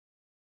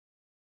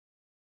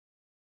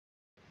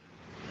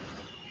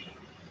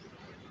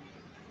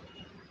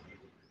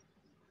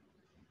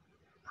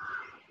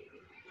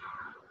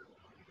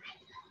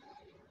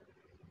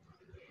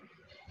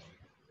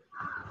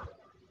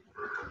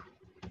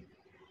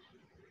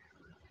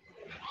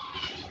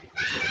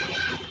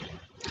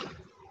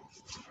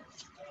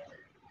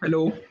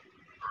Hello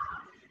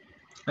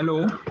hello,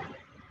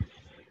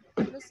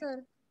 hello sir.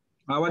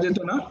 आवाज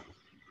येतो ना?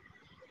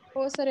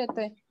 हो सर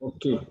येतोय.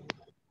 ओके.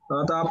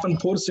 आता आपण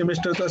फोर्थ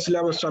सेमिस्टरचा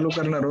सिलेबस चालू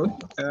करणार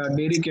आहोत.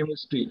 डेअरी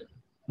केमिस्ट्री,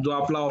 जो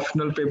आपला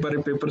ऑप्शनल पेपर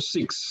आहे, पेपर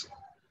 6.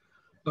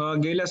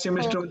 गेल्या हो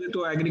सेमिस्टरमध्ये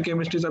तो ऍग्री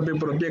केमिस्ट्रीचा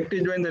पेपर होता. एकटे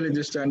जॉईन झाले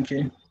दिसते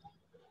आणखी.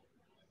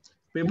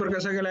 पेपर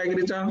कसा गेला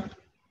ऍग्रीचा?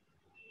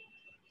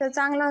 तर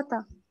चांगला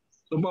होता.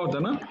 सोपा होता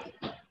ना?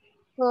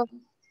 हो.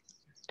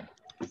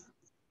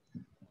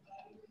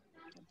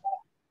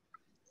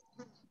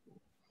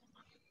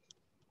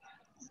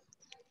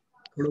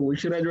 थोडं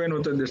उशिरा जॉईन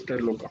होतात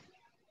दिसतात लोक.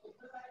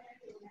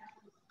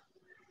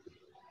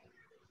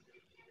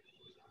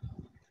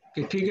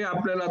 ठीक आहे,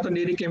 आपल्याला आता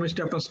डेअरी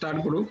केमिस्ट्री आपण स्टार्ट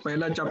करू.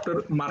 पहिला chapter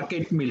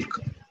market milk.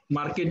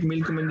 Market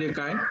milk म्हणजे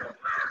काय,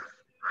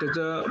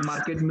 त्याचं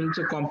मार्केट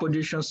मिल्कचं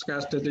कॉम्पोजिशन्स काय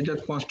असतं, त्याच्यात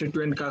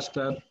कॉन्स्टिट्युएंट काय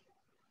असतात,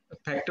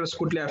 फॅक्टर्स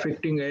कुठले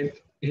अफेक्टिंग आहेत,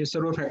 हे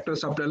सर्व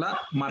फॅक्टर्स आपल्याला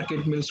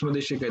मार्केट मिल्क्स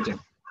मध्ये शिकायचे.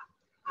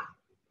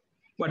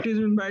 What is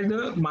meant by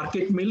the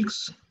market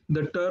milks?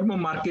 The term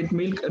market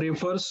milk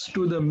refers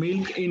to the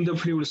milk in the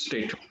fluid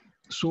state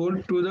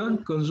sold to the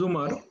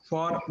consumer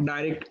for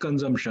direct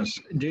consumptions.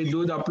 जे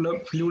दूध आपलं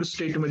फ्लुइड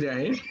स्टेट मध्ये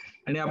आहे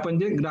आणि आपण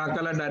जे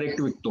ग्राहकाला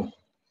डायरेक्ट विकतो,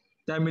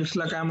 त्या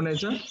मिल्क्सला काय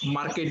म्हणायचं?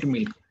 Market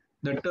milk.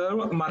 The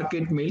term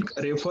market milk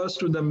refers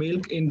to the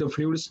milk in the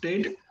fluid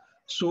state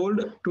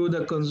sold to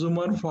the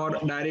consumer for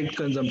direct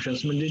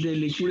consumptions. म्हणजे जे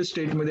लिक्विड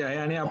स्टेट मध्ये आहे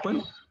आणि आपण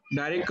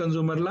डायरेक्ट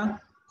कंझ्युमरला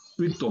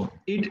विकतो.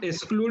 It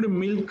exclude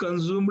milk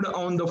consumed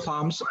on the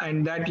farms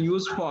and that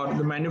used for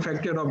the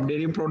manufacture of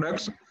dairy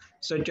products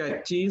such as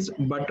cheese,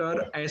 butter,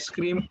 ice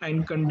cream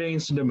and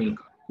condensed milk.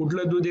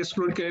 कुठलं दूध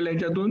exclude केलेलं आहे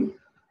याच्यातून?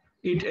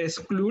 It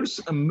excludes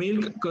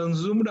milk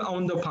consumed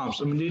on the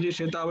farms, म्हणजे जे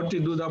शेतावरती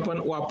दूध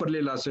आपण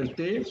वापरलेलं असेल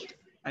ते,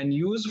 and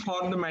used for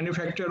the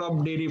manufacture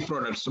of dairy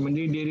products,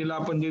 म्हणजे डेअरीला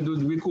आपण जे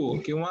दूध विकू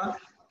किंवा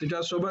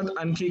त्याच्यासोबत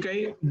आणखी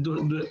काही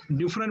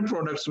different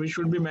products which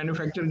should be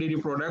manufactured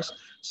dairy products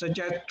such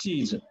as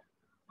cheese,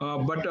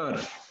 butter,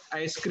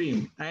 ice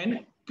cream and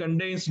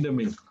condensed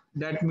milk.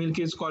 That milk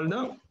is called the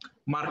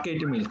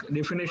market milk.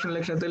 Definition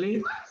लक्षात आली.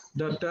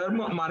 The term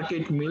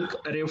market milk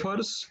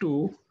refers to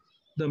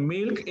the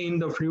milk in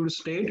the fluid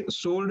state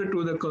sold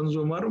to the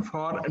consumer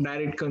for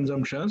direct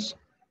consumptions.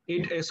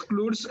 It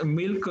excludes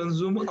milk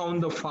consumed on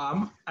the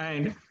farm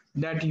and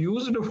that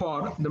used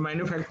for the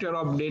manufacture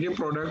of dairy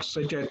products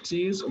such as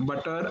cheese,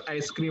 butter,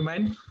 ice cream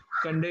and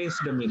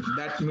condensed milk.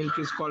 That milk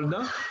is called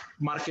the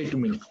market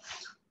milk.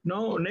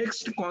 Now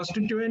next,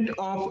 constituent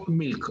of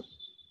milk.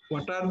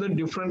 What are the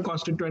different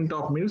constituent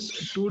of milk?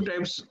 Two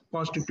types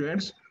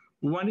constituents.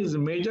 One is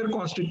major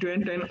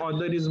constituent and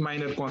other is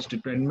minor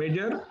constituent.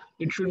 Major,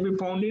 it should be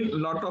found in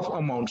lot of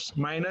amounts.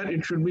 Minor,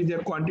 it should be,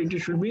 their quantity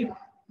should be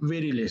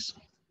very less.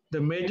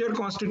 The major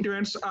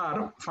constituents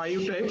are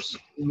 5 types: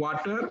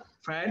 water,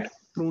 fat,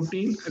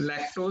 protein,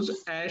 lactose,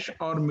 ash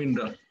or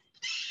mineral.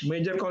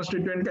 Major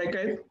constituent काय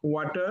काय?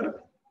 Water,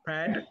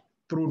 fat,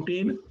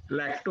 protein,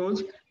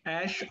 lactose,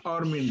 ash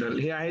और mineral,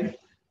 हे आहेत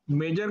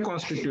major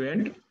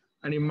constituent.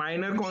 आणि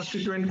minor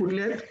constituent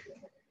कुठले आहेत?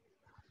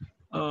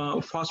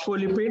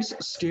 Phospholipids,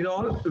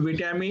 स्टिरॉल,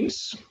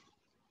 vitamins,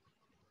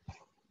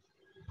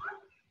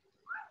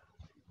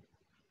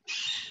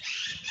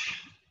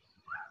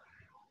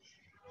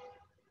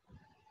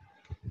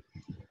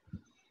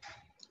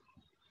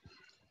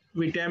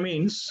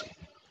 vitamins,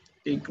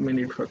 एक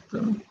minute फक्त,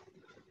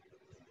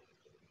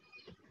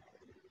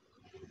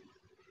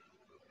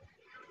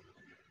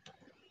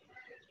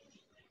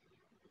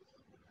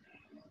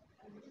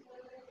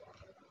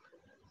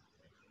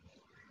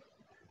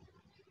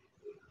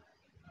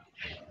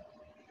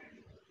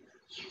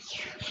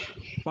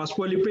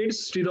 phospholipids,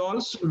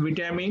 sterols,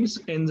 vitamins,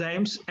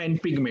 enzymes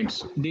and pigments.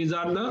 These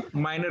are the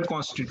minor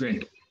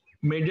constituent.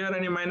 Major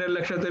आणि minor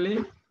लक्षात आले.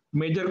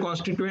 Major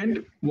constituent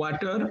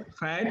water,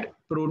 fat,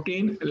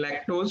 protein,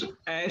 lactose,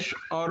 ash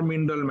or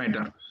mineral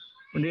matter.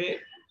 म्हणजे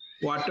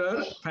water,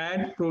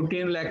 fat,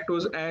 protein,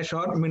 lactose, ash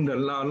or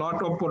mineral. A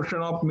lot of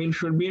portion of milk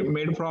should be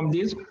made from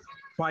these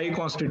 5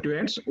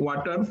 constituents: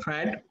 water,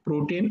 fat,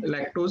 protein,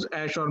 lactose,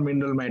 ash or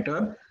mineral matter.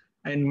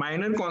 And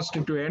minor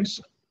constituents: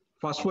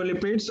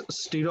 phospholipids,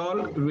 sterol,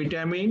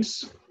 vitamins,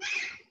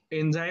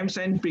 enzymes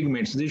and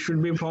pigments. These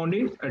should be found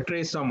in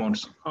trace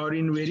amounts or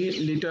in very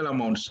little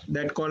amounts.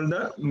 That called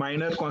the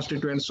minor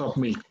constituents of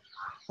milk.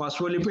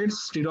 Phospholipids,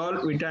 sterol,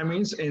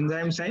 vitamins,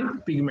 enzymes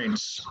and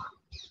pigments.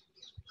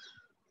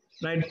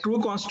 Right, true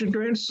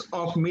constituents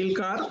of milk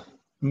are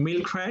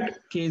milk fat,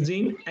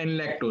 casein and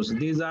lactose.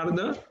 These are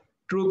the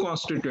true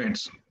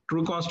constituents.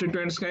 True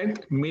constituents काय?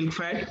 Milk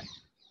fat,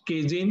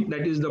 casein,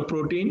 that is the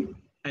protein,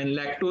 and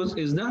lactose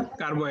is the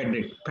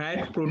carbohydrate. Fat,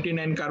 protein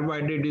and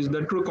carbohydrate is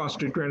the true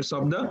constituents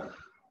of the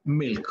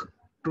milk.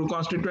 True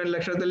constituent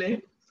लक्षात आले?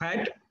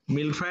 Fat,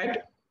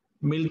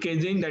 milk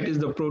casein, that is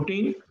the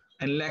protein,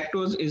 and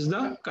lactose is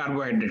the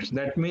carbohydrates.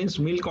 That means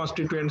milk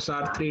constituents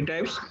are 3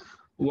 types.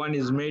 One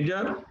is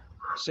major,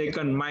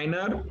 second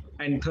minor,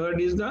 and third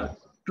is the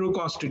true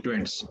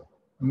constituents.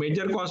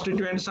 Major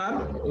constituents are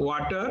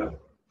water,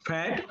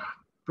 fat,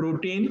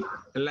 protein,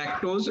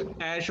 lactose,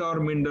 ash or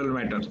mineral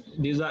matter.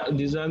 These are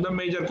the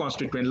major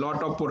constituents.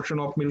 Lot of portion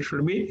of milk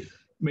should be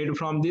made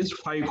from these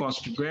 5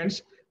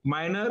 constituents.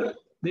 Minor,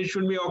 they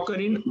should be occur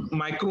in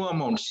micro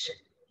amounts.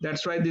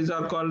 That's why these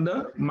are called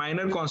the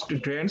minor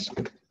constituents.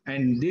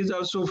 And these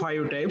also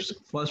 5 types: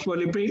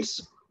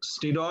 phospholipids,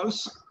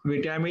 sterols,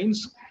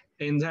 vitamins,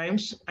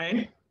 enzymes,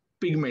 and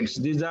pigments.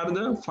 These are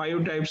the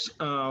 5 types.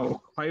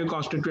 5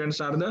 constituents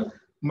are the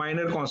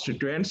minor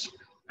constituents.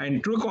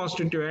 And true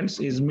constituents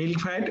is milk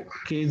fat,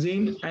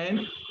 casein, and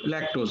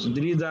lactose.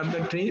 These are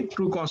the 3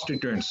 true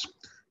constituents.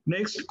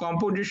 Next,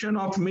 composition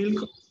of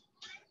milk.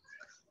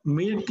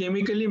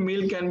 Chemically,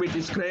 milk can be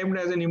described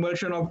as an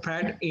emulsion of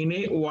fat in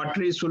a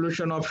watery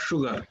solution of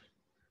sugar.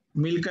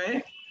 Milk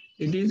hai,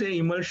 it is an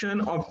emulsion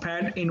of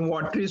fat in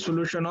watery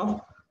solution of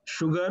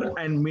sugar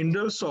and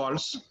mineral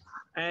salts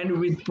and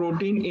with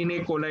protein in a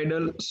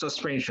colloidal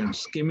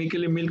suspensions.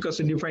 Chemically, milk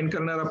कसे define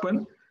करणार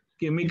आपण?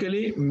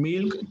 Chemically,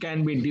 milk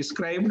can be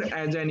described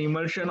as an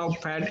emulsion of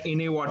fat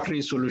in a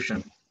watery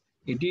solution.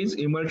 It is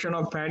emulsion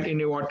of fat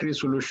in a watery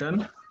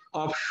solution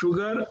of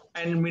sugar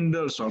and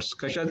mineral salts.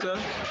 कशाचं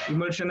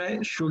emulsion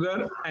आहे?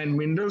 Sugar and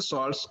mineral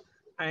salts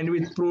and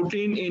with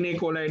protein in a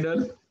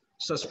colloidal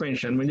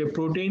suspension. म्हणजे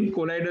protein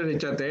colloidal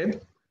ह्याच्यात आहेत.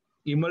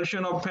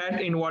 Emulsion of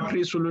fat in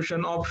watery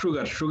solution of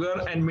sugar. Sugar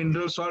and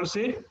mineral salts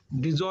हे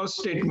dissolved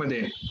state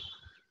मध्ये.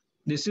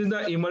 This is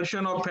the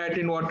emulsion of fat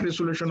in watery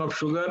solution of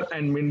sugar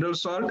and mineral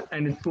salt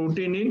and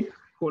protein in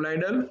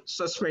colloidal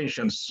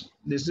suspensions.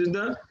 This is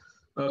the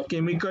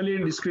chemically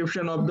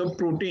description of the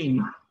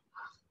protein.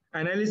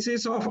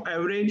 Analysis of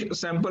average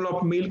sample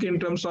of milk in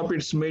terms of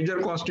its major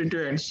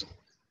constituents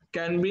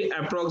can be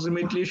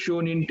approximately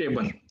shown in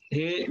table.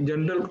 Here,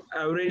 general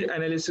average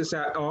analysis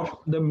of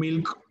the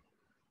milk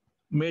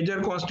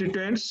major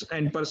constituents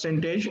and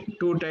percentage,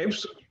 2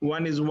 types.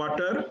 One is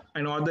water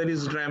and other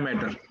is dry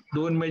matter.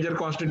 2 major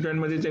constituent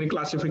मध्ये त्यांनी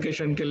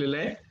classification केलेलं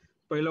आहे.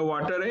 पहिलं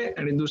water आहे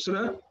आणि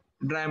दुसरं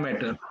dry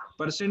matter.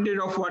 Percentage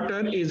of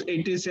water is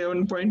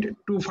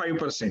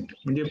 87.25%.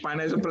 म्हणजे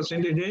पाण्याचं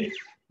पर्सेंटेज हे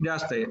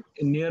जास्त आहे,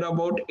 नियर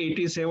अबाउट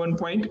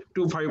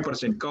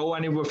 87.25%. काऊ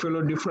आणि बफेलो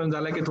डिफरन्स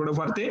झाला की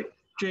थोडंफार ते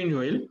चेंज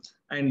होईल.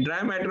 And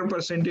dry matter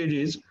percentage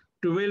is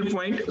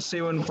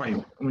 12.75.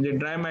 म्हणजे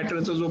ड्राय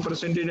मॅटरचा जो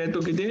पर्सेंटेज आहे तो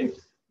किती?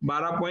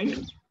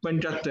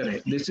 12.75 आहे.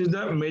 दिस is the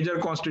major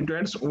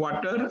constituents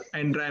water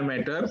and dry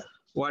matter.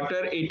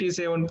 Water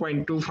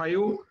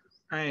 87.25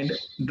 and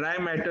dry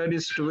matter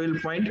is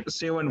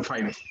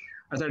 12.75.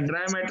 आता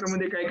ड्राय मॅटर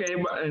मध्ये काय काय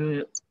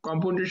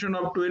कॉम्पोजिशन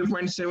ऑफ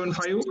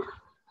 12.75.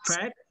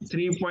 फॅट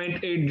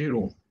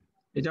 3.80.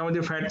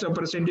 याच्यामध्ये फॅटचा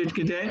पर्सेंटेज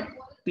किती आहे?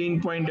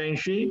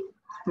 3.80.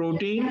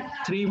 Protein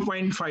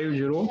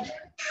 3.50.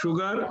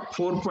 sugar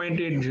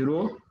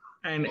 4.80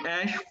 and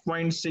ash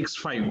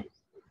 0.65.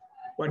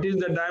 What is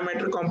the dry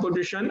matter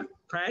composition?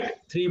 Fat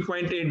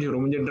 3.80.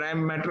 म्हणजे dry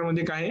matter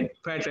मध्ये काय आहे?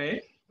 Fat आहे.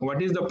 What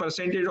is the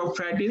percentage of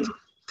fat is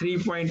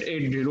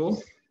 3.80.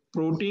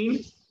 Protein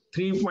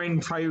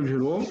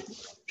 3.50.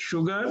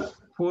 Sugar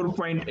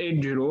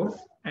 4.80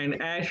 and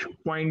ash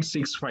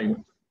 0.65.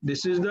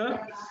 This is the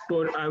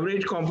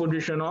average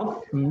composition of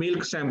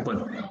milk sample.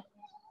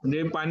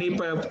 म्हणजे पाणी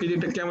किती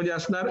टक्क्यामध्ये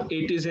असणार?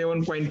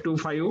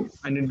 87.25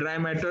 आणि dry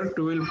matter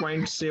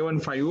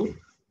 12.75.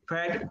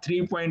 Fat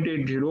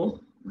 3.80.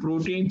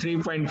 Protein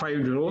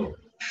 3.50.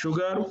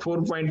 Sugar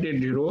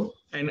 4.80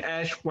 and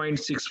ash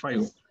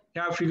 0.65.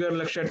 ह्या फिगर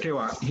लक्षात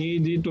ठेवा. ही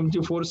जी तुमची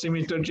 4th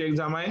सेमिस्टरची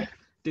एक्झाम आहे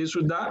ते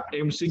सुद्धा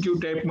MCQ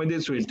टाईप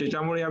मध्येच होईल.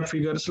 त्याच्यामुळे या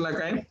फिगर्सला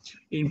काय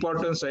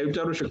इम्पॉर्टन्स आहे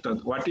विचारू शकतात.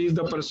 What is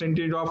the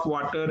percentage of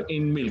water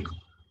in milk?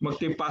 मग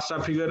ते 5-6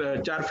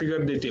 फिगर 4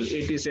 फिगर देतील.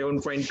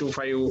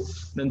 87.25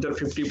 नंतर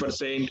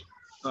 50%,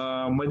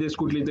 मध्येच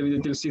कुठली तरी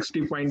देतील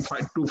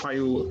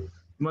 60.25.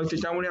 मग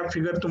त्याच्यामुळे हा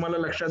फिगर तुम्हाला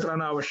लक्षात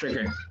राहणं आवश्यक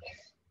आहे.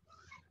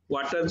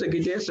 वॉटरचं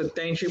किती आहे?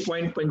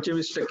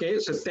 87.25%.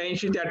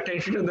 87 ते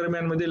 88च्या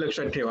दरम्यान मध्ये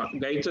लक्षात ठेवा.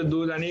 गाईचं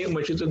दूध आणि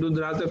म्हशीचं दूध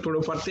राहतं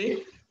थोडंफार ते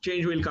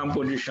चेंज होईल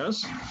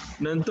कॉम्पोजिशन्स.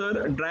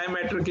 नंतर ड्राय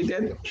मॅटर किती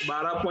आहेत?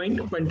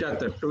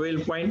 12.75,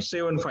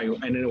 12.75.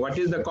 आणि what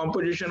is the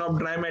composition of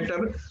dry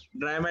matter?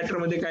 Dry matter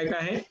मध्ये काय काय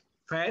आहे?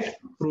 Fat,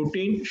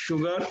 protein,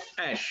 sugar,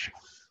 ash.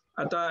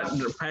 आता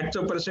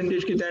फॅटचं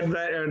पर्सेंटेज किती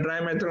आहे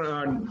ड्राय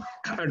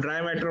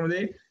मॅटर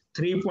मध्ये?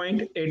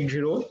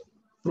 3.80.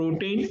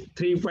 प्रोटीन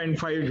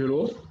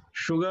 3.50.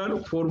 शुगर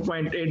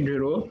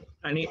 4.80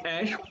 आणि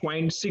ॲश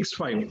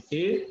 0.65.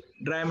 हे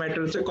ड्राय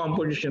मॅटरचं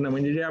कॉम्पोजिशन आहे.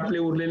 म्हणजे जे आपले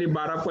उरलेली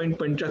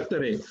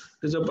 12.75 आहे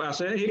त्याचं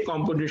असं हे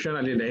कॉम्पोजिशन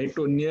आलेलं आहे.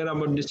 Near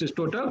about this is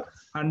total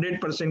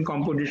 100%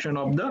 composition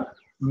of the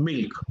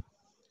milk.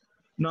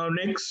 Now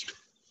next,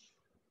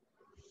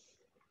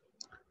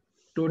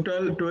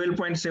 total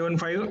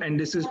 12.75 and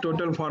this is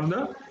total for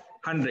the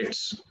hundreds.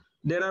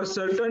 There are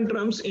certain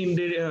terms in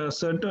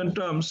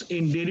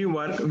dairy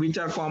work which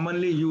are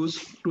commonly used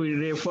to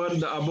refer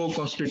the above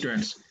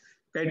constituents.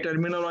 काही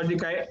terminology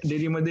काय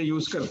dairy मध्ये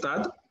use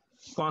करतात?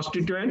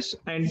 Constituents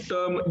and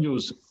term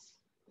use.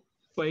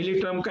 पहिली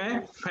term काय?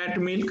 Fat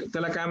milk.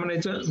 त्याला काय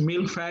म्हणायचं?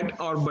 Milk fat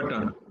और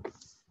बटर.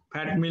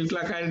 फॅट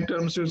मिल्कला काय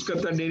टर्म्स यूज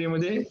करतात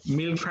डेअरीमध्ये?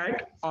 मिल्क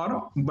फॅट और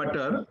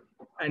butter.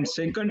 And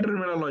second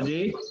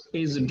terminology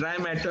is dry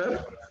matter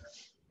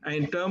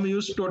and term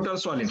use total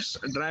solids.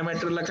 Dry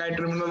मॅटरला काय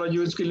टर्मिनॉलॉजी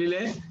यूज केलेली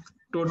आहे?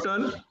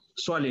 Total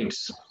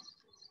solids.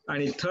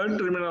 आणि third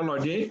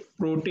terminology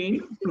protein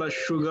plus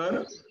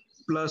sugar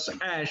plus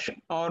ash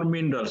और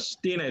मिनरल्स.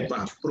 तीन आहेत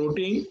पहा,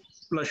 protein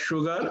plus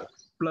sugar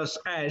plus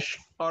ash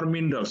और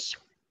मिनरल्स.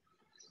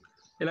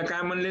 याला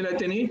काय म्हणलेलं आहे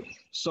त्यांनी?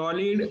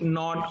 Solid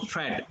not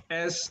fat,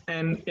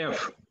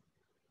 SNF.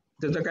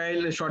 त्याचं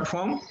काय short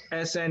form?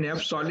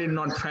 SNF, solid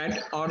not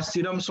fat और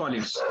सिरम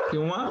सॉलिड्स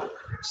किंवा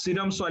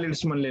सिरम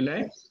सॉलिड्स म्हणलेलं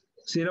आहे.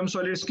 सिरम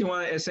सॉलिड्स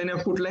किंवा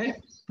SNF कुठलं आहे?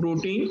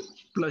 Protein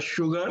plus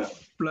sugar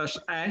plus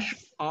ash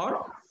और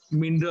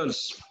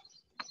minerals.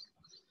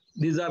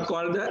 These are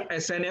called the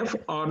SNF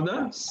or the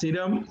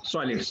serum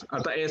solids.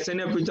 आता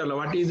SNF विचारलं,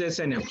 what is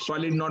SNF?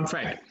 Solid not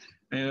fat.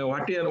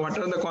 What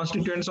are the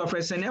constituents of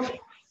SNF?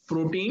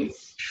 Protein,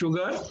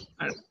 sugar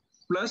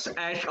plus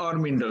ash or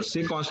minerals.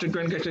 हे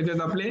constituent कशाचे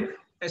आहेत आपले?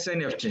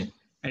 SNF चे.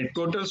 आणि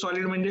total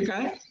solid म्हणजे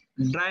काय?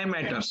 Dry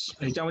matters.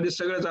 ह्याच्यामध्ये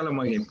सगळंच आलं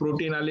मग,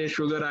 प्रोटीन आले,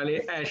 शुगर आले,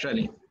 ॲश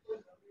आले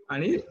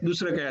आणि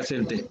दुसरं काय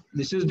असेल ते.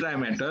 दिस इज ड्राय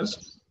मॅटर्स.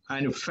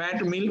 आणि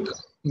फॅट मिल्क,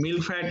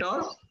 मिल्क फॅट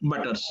और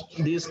buttress.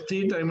 This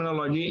three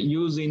terminology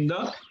use in the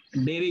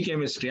dairy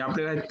chemistry.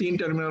 आपल्याला तीन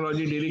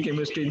टर्मिनॉलॉजी डेअरी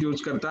केमिस्ट्रीत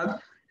यूज करतात,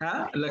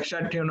 ह्या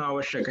लक्षात ठेवणं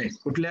आवश्यक आहे.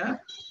 कुठल्या?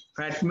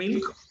 Fat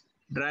milk,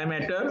 dry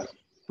matter,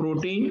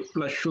 protein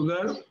plus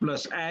sugar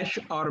plus ash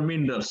और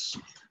मिनरल्स.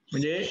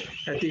 म्हणजे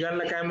या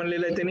तिघांना काय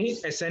म्हणलेलं आहे त्यांनी?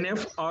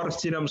 SNF और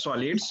सिरम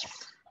सॉलिड्स.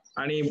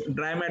 आणि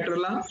ड्राय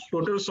मॅटरला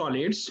टोटल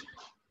सॉलिड्स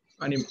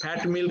आणि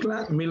फॅट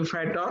मिल्कला मिल्क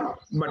फॅट और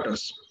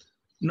buttress.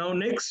 Now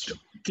next,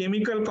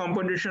 chemical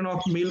composition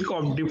of milk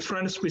of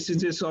different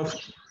species of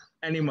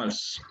animals.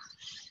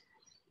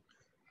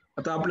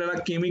 आता आपल्याला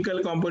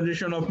chemical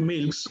composition of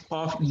milks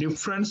of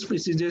different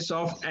स्पीसीजेस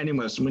of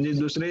animals, म्हणजे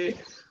दुसरे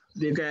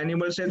जे काही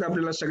एनिमल्स आहेत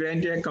आपल्याला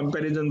सगळ्यांचे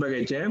कंपॅरिझन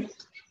बघायचे आहे.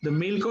 The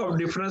milk of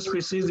different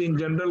species in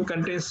general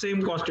content same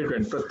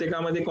constituent.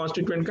 प्रत्येकामध्ये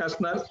कॉन्स्टिट्युएंट काय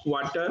असणार?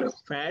 वॉटर,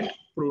 फॅट,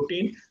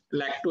 प्रोटीन,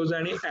 लॅक्टोज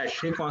आणि ॲश.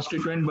 हे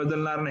कॉन्स्टिट्युएंट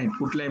बदलणार नाहीत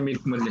कुठल्याही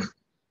मिल्कमध्ये.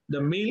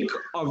 The milk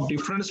of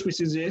different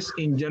species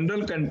in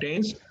general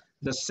contains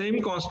the same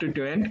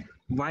constituent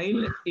while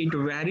it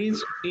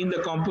varies in the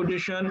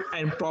composition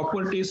and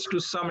properties to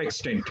some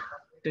extent.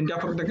 त्यांच्या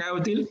फक्त काय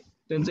होतील?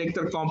 त्यांचं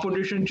एकतर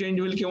composition change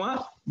होईल किंवा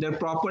their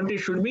property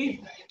should be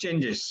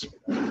changes.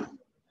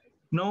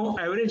 Now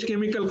average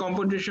chemical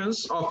compositions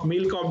of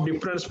milk of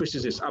different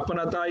species. आपण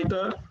आता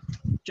इथं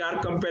चार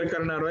कंपेअर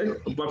करणार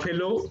आहोत.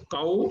 बफेलो,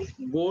 काऊ,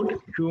 गोट,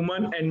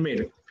 human and mail,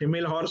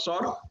 female horse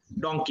और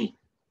डॉंकी.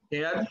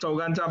 या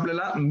चौघांचं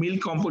आपल्याला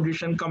मिल्क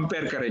कॉम्पोजिशन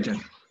कंपेअर करायचं आहे.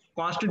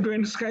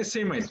 कॉन्स्टिट्युएंट्स काय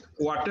सेम आहेत?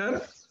 वॉटर,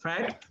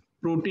 फॅट,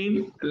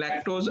 प्रोटीन,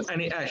 लॅक्टोज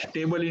आणि ॲश.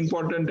 टेबल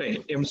इम्पॉर्टंट आहे,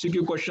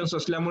 MCQ क्वेश्चन्स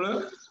असल्यामुळं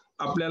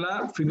आपल्याला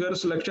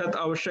फिगर्स लक्षात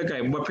आवश्यक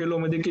आहे. बफेलो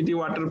मध्ये किती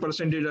वॉटर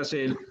पर्सेंटेज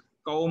असेल,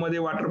 काऊ मध्ये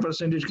वॉटर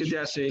पर्सेंटेज किती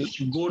असेल,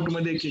 गोट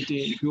मध्ये किती,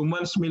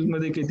 ह्युमन्स मिल्क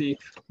मध्ये किती,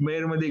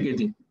 मेर मध्ये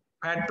किती,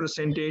 fat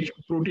percentage,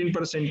 protein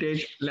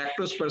percentage,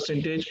 lactose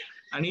percentage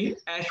आणि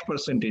ॲश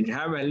पर्सेंटेज.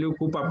 ह्या व्हॅल्यू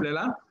खूप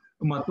आपल्याला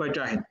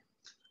महत्वाच्या आहेत.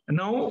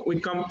 Now we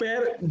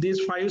compare these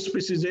 5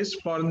 species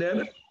for their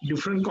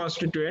different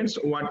constituents: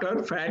 water,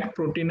 fat,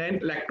 protein and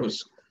lactose.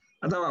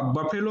 आता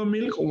buffalo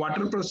milk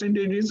water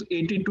percentage is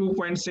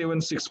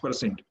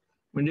 82.76%.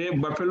 म्हणजे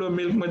बफेलो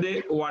मिल्क मध्ये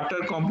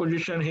वॉटर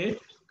कॉम्पोजिशन हे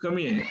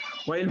कमी आहे.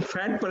 while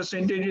fat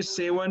percentage is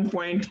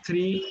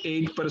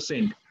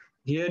 7.38%.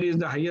 here is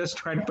the highest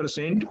fat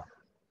percent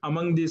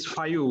among these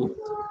 5.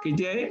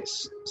 किती आहे?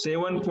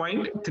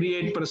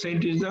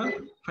 7.38% is the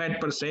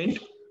fat percent.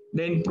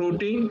 Then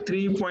protein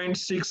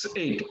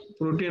 3.68.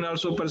 Protein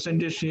also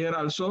percentage here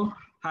also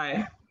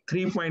high,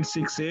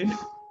 3.68.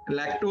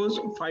 Lactose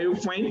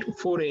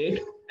 5.48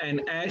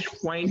 and ash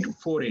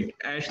 0.48.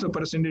 Ash the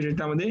percentage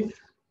ह्याच्यामध्ये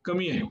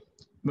कमी आहे.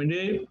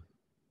 म्हणजे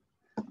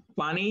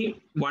पाणी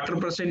water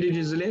percentage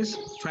is less,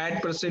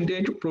 fat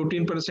percentage,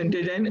 protein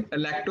percentage and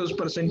lactose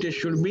percentage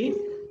should be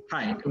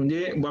high.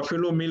 म्हणजे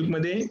buffalo milk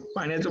मध्ये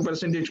पाण्याचं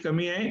percentage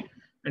कमी आहे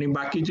आणि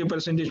बाकीचे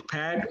पर्सेंटेज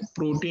फॅट,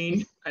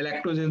 प्रोटीन,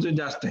 लॅक्टोज यांचं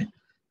जास्त आहे.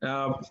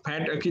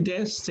 फॅट किती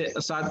आहे?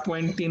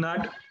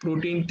 7.38,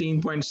 प्रोटीन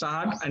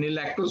 3.68 आणि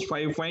लॅक्टोज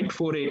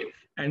 5.48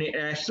 आणि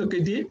ॲशचं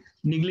किती?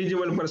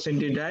 निग्लिजिबल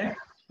पर्सेंटेज आहे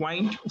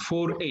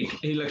 0.48.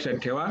 हे लक्षात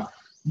ठेवा.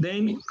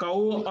 देन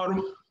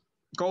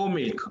काऊ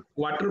मिल्क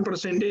वॉटर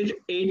पर्सेंटेज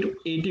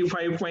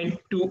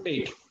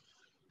 85.28.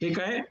 हे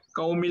काय?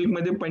 काऊ मिल्क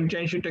मध्ये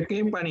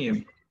 85% पाणी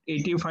आहे,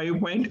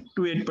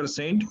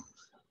 85.28%.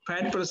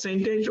 Fat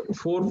percentage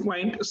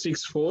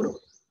 4.64,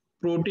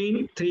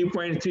 protein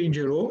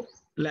 3.30,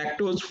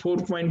 lactose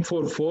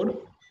 4.44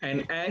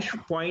 and ash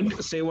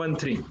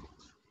 0.73.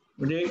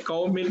 म्हणजे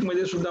काऊ मिल्क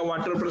मध्ये सुद्धा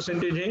वॉटर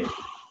पर्सेंटेज हे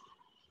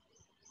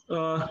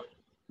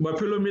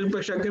बफेलो मिल्क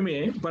पेक्षा कमी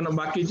आहे, पण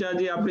बाकीच्या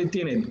जे आपले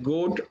तीन आहेत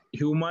गोट,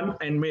 ह्युमन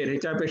अँड मेर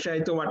ह्याच्यापेक्षा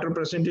इथं वॉटर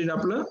पर्सेंटेज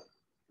आपलं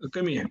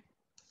कमी आहे.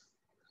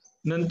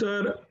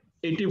 नंतर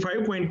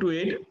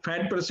 85.28,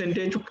 fat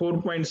percentage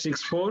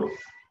 4.64,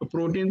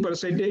 protein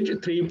percentage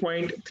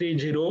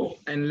 3.30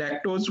 and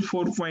lactose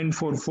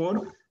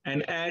 4.44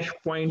 and ash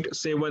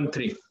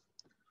 0.73.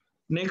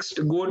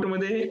 Next गोट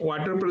मध्ये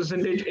वॉटर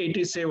पर्सेंटेज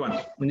 87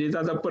 म्हणजे इथं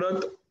आता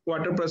परत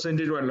वॉटर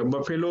पर्सेंटेज वाढलं.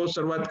 बफेलो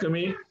सर्वात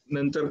कमी,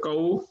 नंतर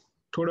काऊ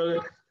थोडं.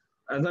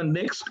 आता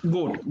नेक्स्ट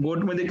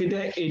गोट मध्ये किती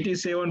आहे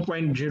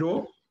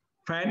 87.0,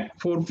 फॅट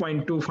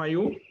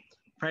 4.25,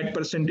 फॅट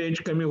पर्सेंटेज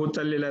कमी होत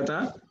चाललेला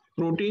आता.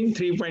 Protein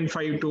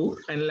 3.52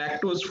 and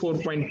lactose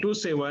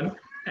 4.27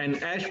 and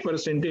ash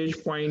percentage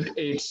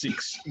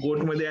 0.86.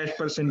 गोट मध्ये ऍश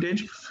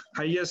पर्सेंटेज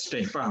हायेस्ट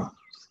आहे पहा.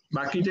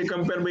 बाकीचे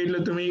कम्पेअर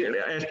बघितलं तुम्ही,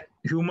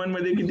 ह्युमन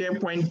मध्ये किती आहे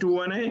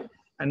 0.21 आहे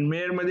आणि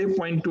मेअर मध्ये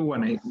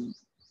 0.21 आहे.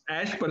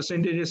 ऍश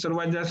पर्सेंटेज हे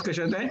सर्वात जास्त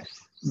कशात आहे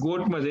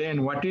गोट मध्ये. And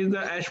what is the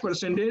ash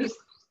percentage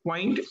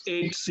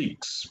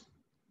 0.86.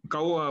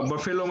 Cow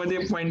buffalo मध्ये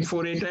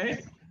 0.48 आहे,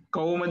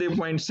 काऊ मध्ये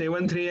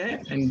 0.73 आहे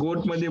आणि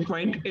गोट मध्ये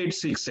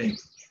 0.86 आहे.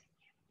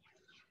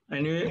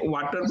 आणि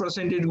वॉटर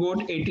पर्सेंटेज गोट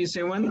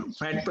 87,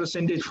 fat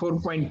percentage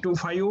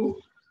 4.25,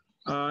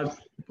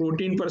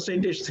 protein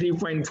percentage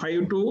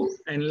 3.52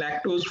 and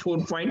lactose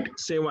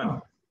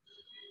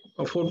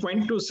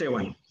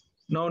 4.27.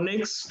 Now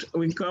next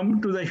we come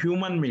to the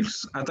human milks.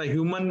 आता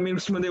human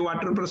milks मध्ये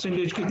water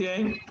percentage किती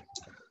आहे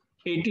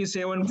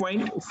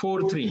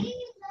 87.43.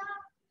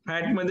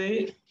 फॅट मध्ये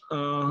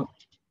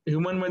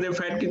ह्युमन मध्ये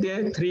फॅट किती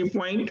आहे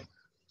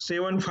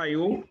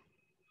 3.75,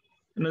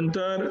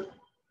 नंतर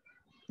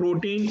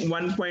प्रोटीन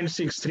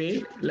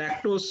 1.63,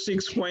 लॅक्टोज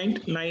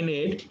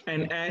 6.98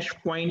 and ash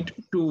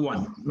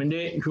 0.21.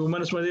 म्हणजे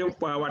ह्युमन्स मध्ये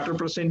water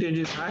percentage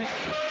is hi.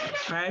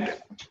 Fat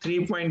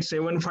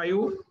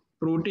 3.75,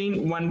 protein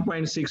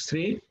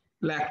 1.63,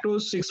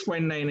 lactose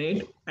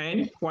 6.98 and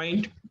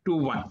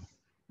 0.21.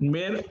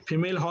 Male,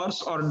 female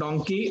horse or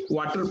donkey,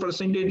 water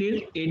percentage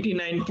is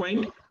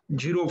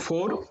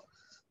 89.04,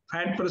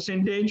 fat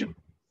percentage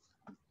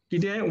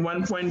किती आहे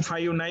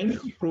 1.59,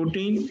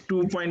 protein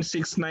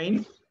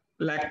 2.69,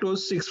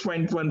 lactose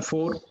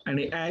 6.14 and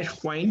ash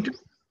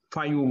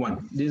 0.51.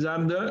 These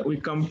are we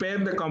compare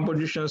the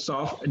compositions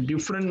of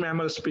different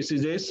mammal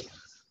species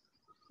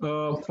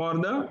for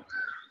the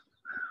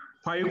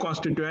 5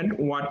 constituent: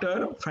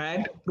 water,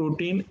 fat,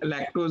 protein,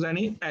 lactose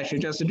आणि ash.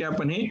 याच्यासाठी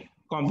आपण हे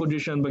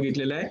composition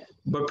बघितलेलं आहे.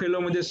 Buffalo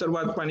मध्ये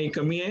सर्वात पाणी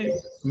कमी आहे,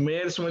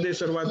 मेयर्स मध्ये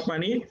सर्वात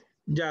पाणी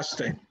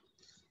जास्त आहे.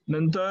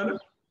 नंतर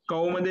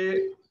काऊ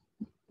मध्ये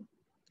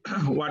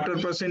वॉटर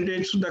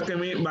पर्सेंटेज सुद्धा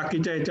कमी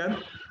बाकीच्या ह्याच्यात.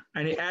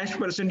 आणि ऍश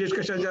पर्सेंटेज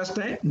कशात जास्त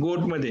आहे गोट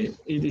मध्ये.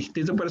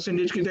 तिचं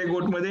पर्सेंटेज किती आहे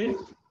गोट मध्ये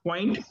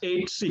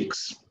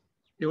 0.86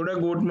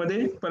 एवढं गोट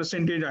मध्ये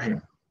पर्सेंटेज आहे.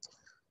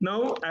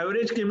 Now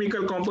average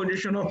chemical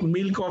composition of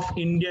milk of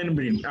Indian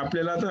breed.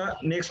 आपल्याला आता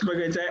नेक्स्ट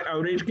बघायचं आहे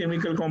average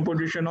chemical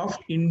composition of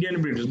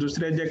Indian breeds.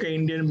 दुसऱ्या ज्या काही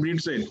इंडियन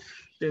ब्रीड्स आहेत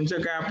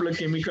त्यांचं काय आपलं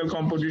केमिकल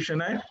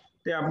कॉम्पोजिशन आहे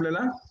ते आपल्याला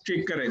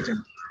चेक करायचं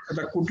आहे.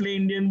 आता कुठले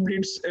इंडियन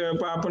ब्रीड्स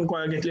आपण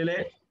घेतलेले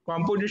आहे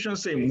composition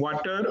same,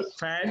 water,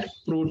 fat,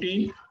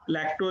 protein,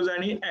 lactose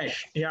आणि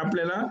ऍश हे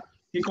आपल्याला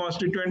हे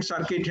कॉन्स्टिट्युएंट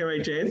सारखे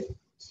ठेवायचे आहेत.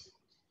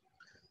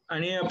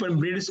 आणि आपण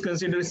ब्रीड्स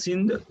कन्सिडर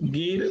सिंध,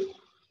 गीर,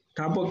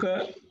 थापक,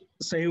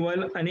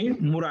 सहिवल आणि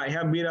मुरा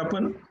ह्या बीर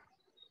आपण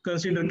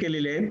कन्सिडर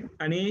केलेले आहेत.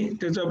 आणि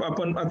त्याचं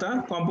आपण आता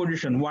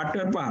कॉम्पोजिशन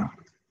वॉटर पहा,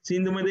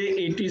 सिंध मध्ये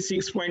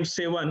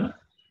 86.7,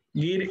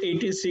 गीर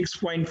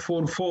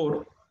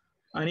 86.44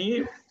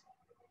 आणि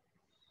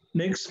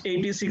नेक्स्ट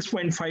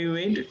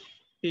 86.58,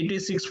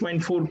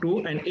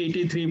 86.42 and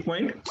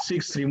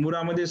 83.63.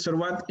 मुरामध्ये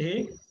सर्वात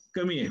हे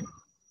कमी आहे.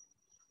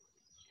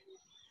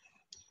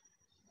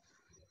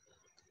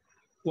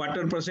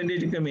 वॉटर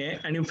पर्सेंटेज कमी आहे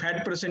आणि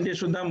फॅट पर्सेंटेज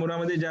सुद्धा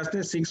मुरामध्ये जास्त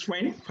आहे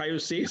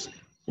 6.56,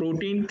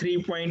 protein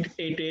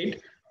 3.88,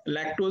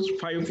 lactose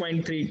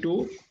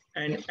 5.32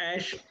 and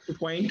ash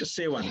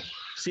 0.7.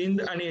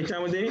 Sind आणि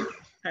याच्यामध्ये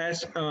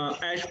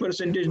ash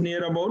percentage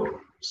near about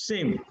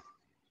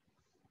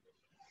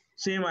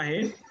same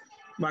आहे.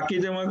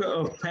 बाकीचे मग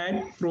फॅट,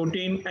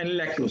 प्रोटीन आणि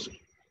लॅक्टोज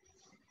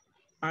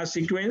हा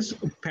सिक्वेन्स.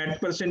 फॅट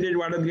पर्सेंटेज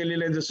वाढत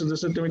गेलेलं आहे जसं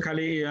जसं तुम्ही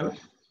खाली याल,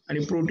 आणि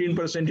प्रोटीन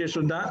पर्सेंटेज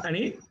सुद्धा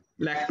आणि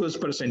lactose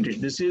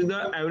percentage. This is the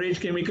average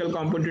chemical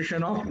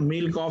composition of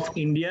milk of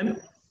Indian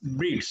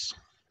breeds.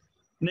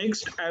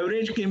 Next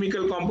average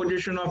chemical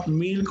composition of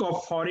milk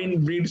of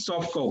foreign breeds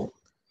of cow.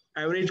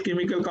 Average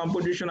chemical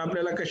composition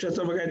आपल्याला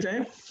कशाचं बघायचं आहे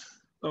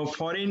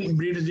फॉरेन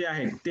ब्रीड्स जे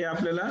आहेत ते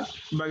आपल्याला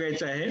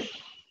बघायचं आहे.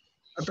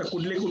 आता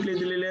कुठले कुठले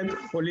दिलेले आहेत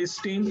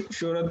होलिस्टीन,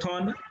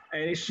 शोरथॉन,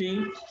 ॲरिशी,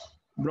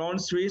 ब्राउन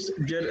स्विस,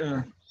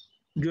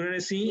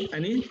 जुरेसी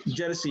आणि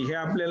जर्सी हे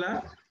आपल्याला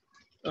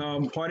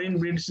फॉरेन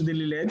ब्रीड्स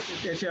दिलेले आहेत.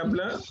 त्याचे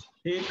आपलं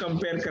हे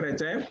कम्पेअर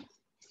करायचं आहे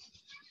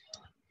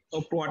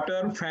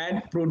water, fat,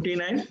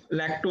 protein and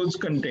lactose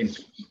content.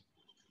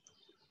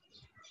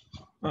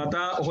 आता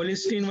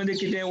होलिस्टीन मध्ये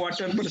किती आहे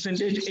water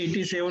percentage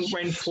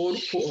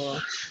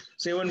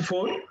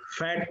 87.74,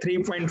 fat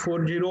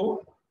 3.40,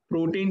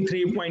 protein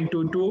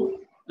 3.22,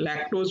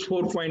 lactose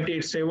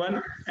 4.87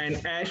 and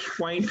ash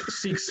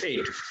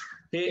 0.68.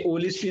 हे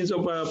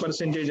होलिस्टीनचं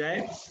पर्सेंटेज आहे.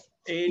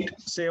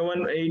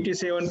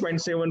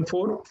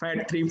 87.74, fat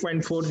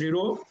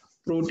 3.40,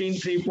 protein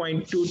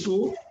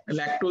 3.22,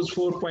 lactose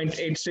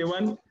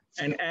 4.87,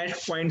 and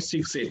ash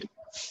 0.68.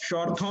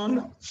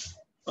 Shorthorn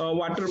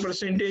water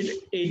percentage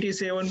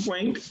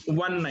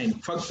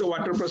 87.19. फक्त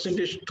water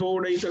percentage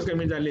थोडं इथं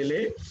कमी झालेलं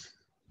आहे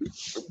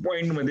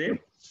पॉइंट मध्ये.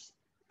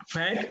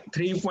 फॅट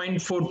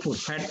 3.44,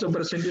 फॅटचं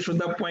पर्सेंटेज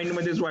सुद्धा पॉइंट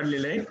मध्येच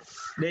वाढलेलं आहे.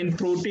 Then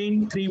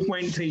protein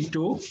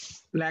 3.32,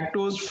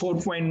 lactose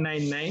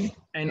 4.99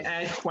 and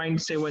ash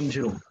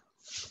 0.70.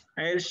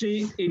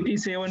 आयर्सी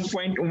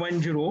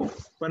 87.10,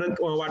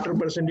 परत वॉटर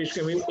पर्सेंटेज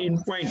कमी इन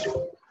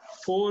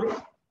 0.4.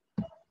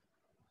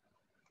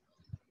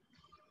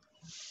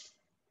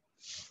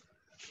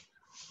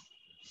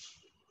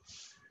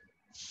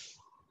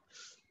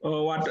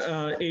 What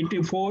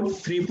 84,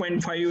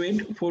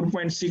 3.58,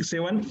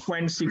 4.67,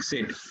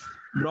 0.68.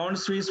 ब्राउन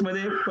स्विस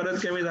मध्ये परत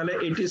कमी झालं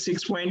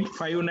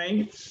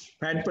 86.59,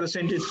 फॅट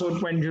पर्सेंटेज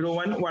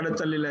 4.01 वाढत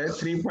चाललेलं आहे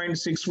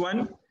 3.61,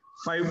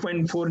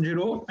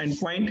 5.40 and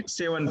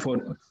 0.74.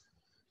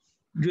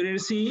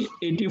 ज्युरेसी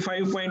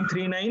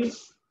 85.39,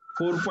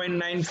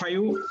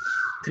 4.95,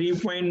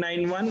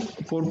 3.91,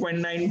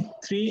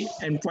 4.93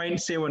 and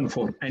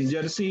 0.74. And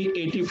Jersey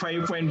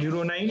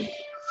 85.09,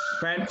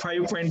 fat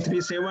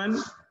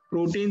 5.37,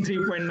 protein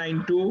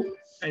 3.92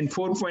 and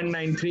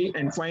 4.93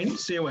 and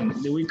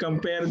 0.7. We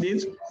compare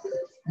this,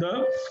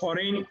 the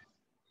foreign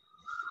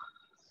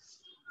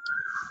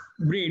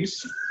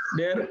breeds,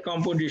 their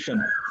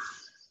composition.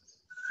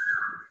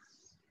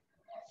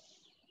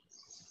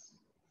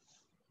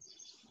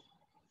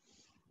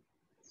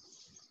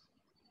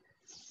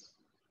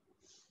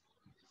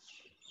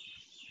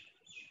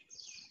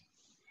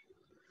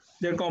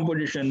 Their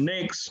composition.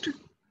 Next.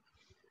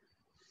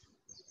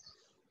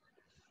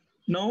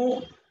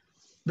 Now,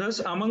 thus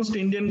amongst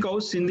Indian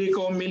cows, Sindhi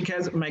cow milk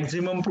has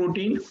maximum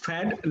protein,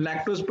 fat,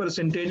 lactose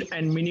percentage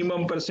and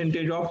minimum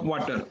percentage of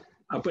water.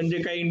 आपण जे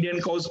काही Indian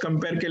cows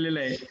compare केलेलं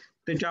आहे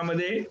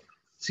त्याच्यामध्ये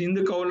सिंध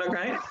काऊला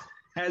काय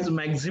has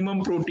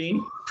maximum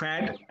protein,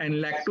 fat and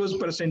lactose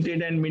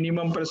percentage and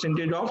minimum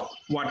percentage of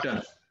water.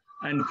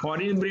 And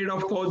foreign breed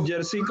of cow,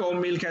 Jersey cow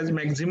milk has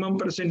maximum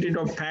percentage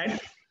of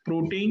fat,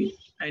 protein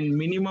and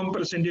minimum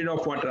percentage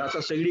of water. आता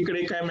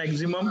सगळीकडे काय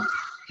maximum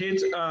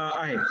हेच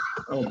आहे.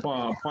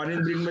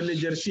 Foreign breed मधले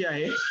Jersey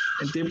आहे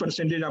आणि ते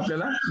percentage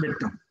आपल्याला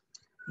भेटतं.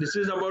 दिस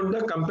is about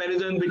the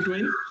comparison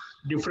between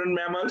different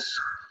mammals,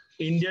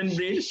 Indian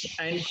breeds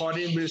and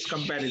foreign breeds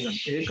comparison.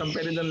 हे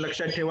कंपॅरिझन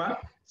लक्षात ठेवा.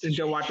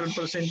 त्यांच्या water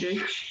percentage,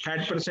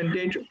 fat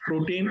percentage,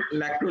 protein,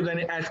 lactose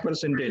आणि ॲश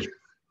पर्सेंटेज.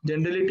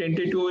 जनरली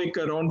टेंटेटिव्ह एक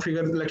राऊंड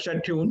फिगर लक्षात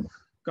ठेवून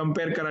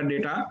कम्पेअर करा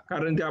डेटा,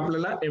 कारण ते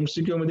आपल्याला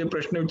एमसीक्यू मध्ये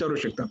प्रश्न विचारू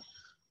शकतात.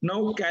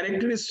 Now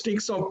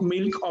characteristics of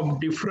milk of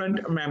different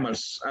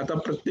mammals. आता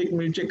प्रत्येक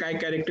मिल्कचे काय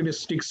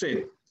कॅरेक्टरिस्टिक्स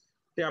आहेत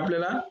ते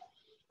आपल्याला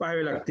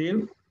पाहावे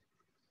लागतील.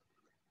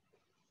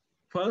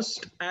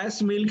 First,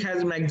 as milk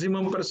has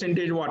maximum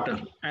percentage water.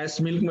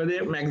 As milk मध्ये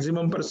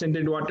मॅक्झिमम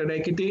पर्सेंटेज वॉटर आहे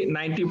किती?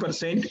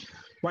 90%.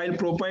 while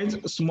provides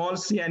small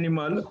sea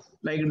animal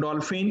like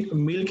dolphin,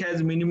 milk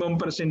has minimum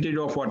percentage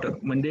of water.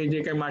 म्हणजे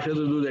जे काही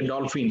माशाचं दूध आहे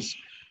डॉल्फिन्स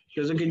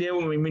त्याचं किती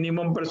आहे?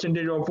 Minimum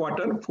percentage of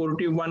water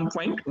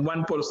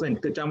 41.1%.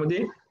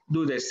 त्याच्यामध्ये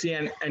दूध आहे सी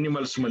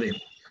अॅनिमल्स मध्ये.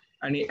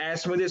 आणि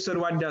ॲस मध्ये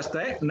सर्वात जास्त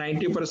आहे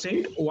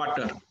 90%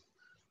 water.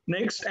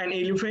 Next, and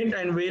elephant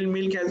and whale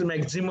milk has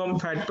maximum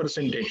fat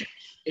percentage.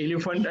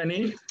 Elephant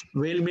आणि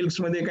व्हेल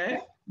मिल्क्स मध्ये काय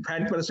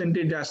फॅट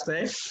पर्सेंटेज जास्त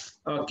आहे.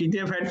 किती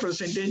आहे fat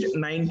percentage?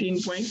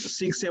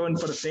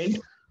 19.67%.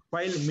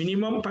 while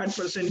minimum fat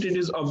percentage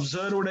is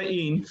observed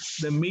in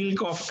the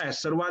milk of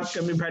ass. सर्वात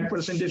कमी फॅट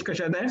पर्सेंटेज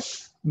कशात आहे?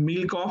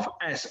 Milk of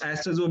as.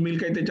 ॲसचा जो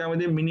मिल्क आहे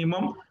त्याच्यामध्ये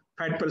मिनिमम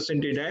फॅट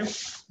पर्सेंटेज आहे.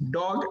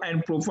 Dog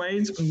and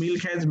profiles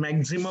milk has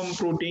maximum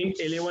protein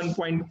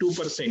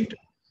 11.2%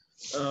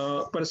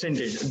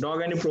 percentage.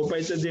 Dog आणि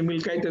प्रोफाइलचं जे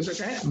मिल्क आहे त्याचं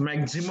काय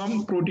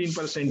maximum protein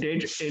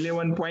percentage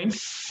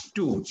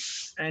 11.2.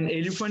 and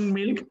elephant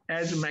milk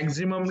has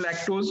maximum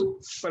lactose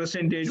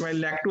percentage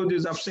while lactose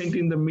is absent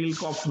in the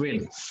milk of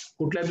whale.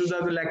 कुठल्या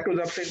दुधात lactose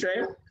absent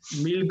आहे?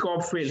 Milk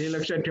of whale. हे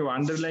लक्षात ठेवा,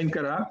 अंडरलाईन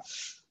करा.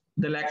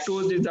 The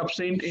lactose is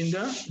absent in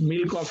the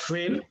milk of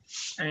whale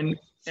and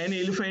an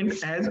elephant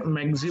has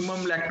maximum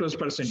lactose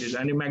percentage.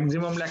 आणि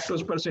maximum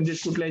lactose percentage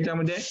कुठल्या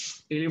याच्यामध्ये?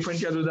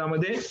 एलिफंटच्या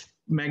दुधामध्ये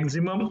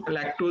maximum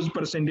lactose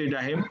percentage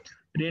आहे.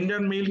 Reindeer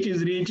milk is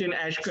rich in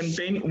ash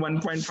content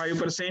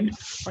 1.5%,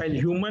 while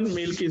human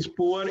milk is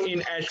poor in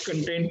ash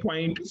content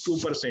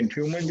 0.2%.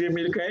 Human जे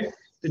milk आहे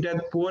त्याच्यात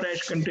poor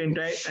ash content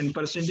आहे आणि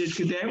percentage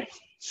किती आहे?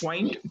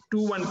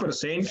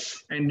 0.21%.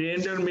 and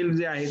reindeer milk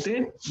जे आहे ते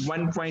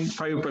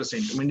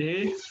 1.5%. म्हणजे हे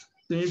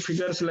तुम्ही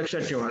फिगर्स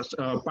लक्षात ठेवा.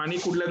 पाणी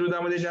कुठल्या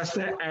दुधामध्ये जास्त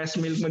आहे? ॲस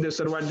मिल्क मध्ये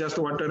सर्वात जास्त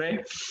वॉटर आहे.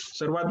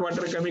 सर्वात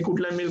वॉटर कमी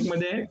कुठल्या मिल्क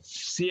मध्ये?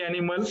 सी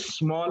अॅनिमल,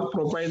 स्मॉल,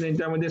 प्रोफाइल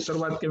यांच्यामध्ये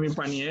सर्वात कमी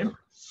पाणी आहे.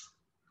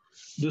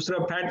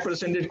 दुसरं, फॅट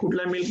पर्सेंटेज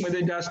कुठल्या मिल्क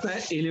मध्ये जास्त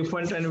आहे?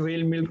 एलिफंट आणि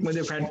व्हेल मिल्क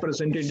मध्ये फॅट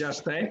पर्सेंटेज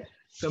जास्त आहे.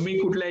 कमी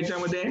कुठल्या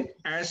याच्यामध्ये?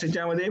 ॲस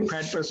ह्याच्यामध्ये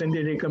फॅट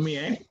पर्सेंटेज हे कमी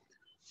आहे.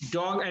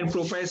 Dog and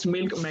profiles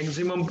milk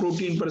maximum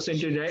protein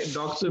percentage आहे.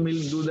 डॉगचं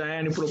मिल्क दूध आहे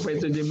आणि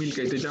प्रोफाइलचं जे मिल्क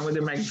आहे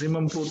त्याच्यामध्ये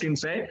मॅक्झिमम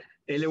प्रोटीन्स आहे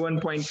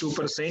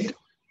 11.2%.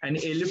 and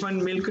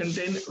elephant milk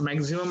contain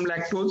maximum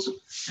lactose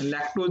and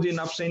lactose in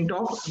absent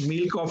of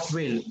milk of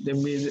whale.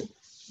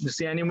 The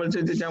sea animals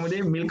आहे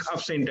त्याच्यामध्ये milk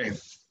absent आहे.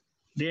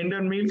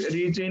 Reindeer milk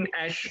rich in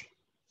ash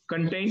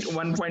content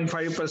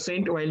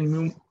 1.5%, while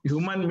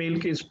human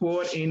milk is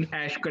poor in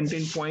ash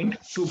content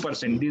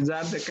 0.2%. These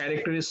are the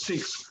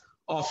characteristics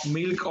of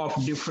milk of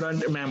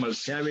different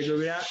mammals. ह्या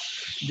वेगवेगळ्या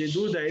जे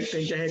दूध आहेत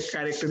त्यांच्या हे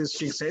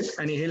कॅरेक्टरिस्टिक्स आहेत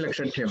आणि हे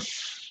लक्षात ठेवा.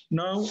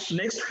 Now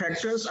next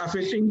factors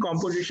affecting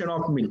composition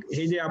of milk.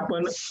 हे जे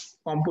आपण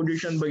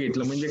कॉम्पोजिशन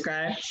बघितलं म्हणजे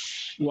काय,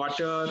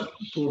 water,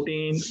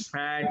 protein,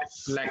 fat,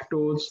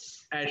 lactose,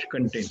 ash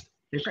content,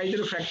 हे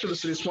काहीतरी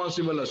फॅक्टर्स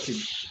रिस्पॉन्सिबल असतील.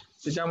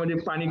 त्याच्यामध्ये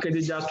पाणी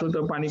कधी जास्त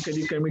होतं, पाणी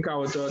कधी कमी का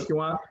होतं,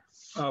 किंवा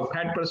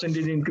fat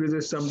percentage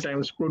increases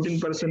sometimes, protein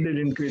percentage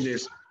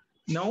increases.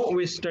 Now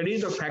we study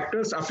the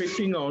factors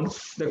affecting on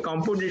the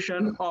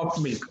composition of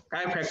milk.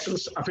 काय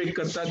फॅक्टर्स अफेक्ट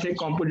करतात हे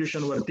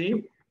कॉम्पोजिशन वरती.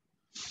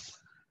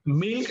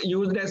 Milk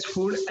used age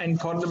food and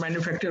for the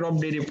manufacture of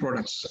dairy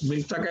products.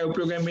 मिल्कचा काय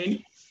उपयोग आहे, main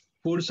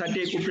food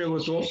साठी एक उपयोग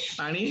होतो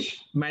आणि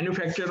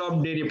मॅन्युफॅक्चर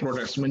ऑफ डेअरी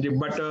प्रोडक्ट्स म्हणजे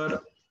बटर,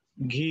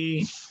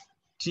 घी,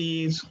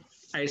 चीज,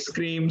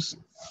 आईस्क्रीम्स,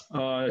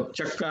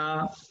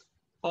 चक्का,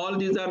 all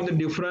these R the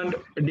different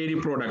dairy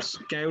products.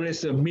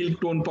 त्यावेळेस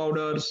मिल्क टोन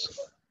पावडर्स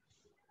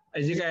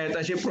जे काय आहेत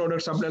असे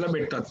प्रोडक्ट्स आपल्याला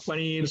भेटतात.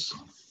 Paneer.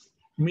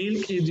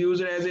 Milk is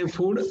used as A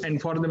food and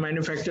for the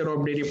manufacture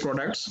of dairy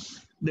products.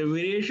 The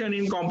variation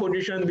in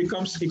composition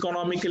becomes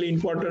economically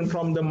important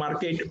from the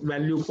market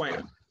value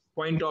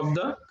point of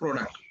the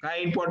product.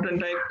 काय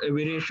important आहे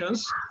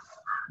variations?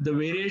 The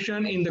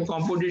variation in the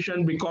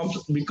composition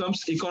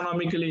becomes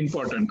economically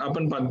important.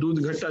 आपण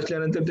दूध घट्ट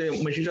असल्यानंतर ते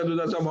म्हशीच्या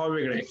दुधाचा भाव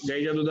वेगळा आहे,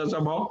 गाईच्या दुधाचा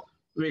भाव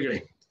वेगळा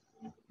आहे.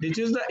 This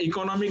is the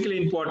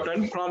economically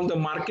important from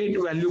the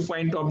market value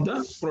point of the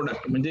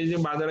product. म्हणजे जे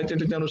बाजाराच्या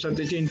त्याच्यानुसार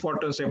त्याची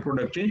इम्पॉर्टन्स आहे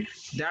प्रोडक्टची.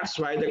 That's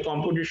why the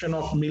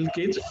composition of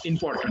milk is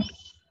important.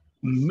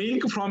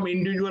 Milk from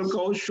individual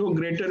cows show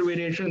greater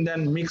variation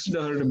than mixed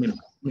herd milk.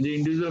 म्हणजे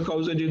individual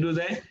काऊचं जे दूध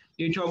आहे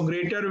इट ऑफ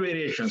ग्रेटर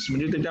व्हेरिएशन्स,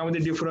 म्हणजे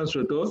त्याच्यामध्ये डिफरन्स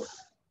होतो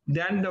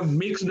दॅन द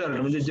मिक्स्ड हर्ड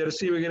म्हणजे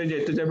जर्सी वगैरे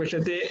जे त्याच्यापेक्षा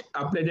ते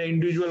आपल्या ज्या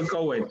इंडिव्हिज्युअल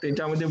काऊ आहेत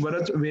त्याच्यामध्ये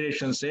बरंच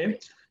व्हेरिएशन्स आहे.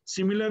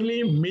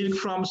 Similarly milk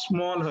from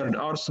small heard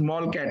और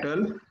small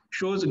cattle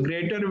shows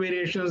greater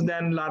variations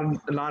than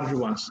large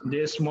ones.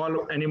 जे स्मॉल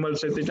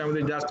एनिमल्स आहेत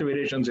त्याच्यामध्ये जास्त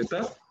व्हेरिएशन्स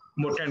येतं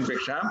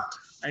मोठ्यांपेक्षा.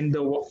 And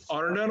the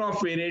order of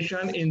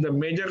variation in the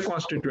major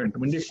constituent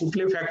म्हणजे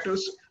कुठले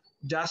फॅक्टर्स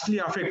जास्टली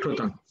अफेक्ट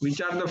होतात.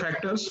 Which are the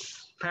factors?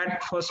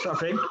 Fat first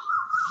affect,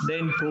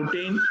 then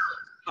protein,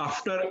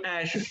 after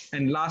ash,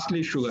 and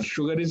lastly sugar.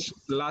 Sugar is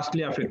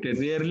lastly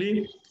affected, rarely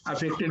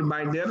affected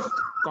by their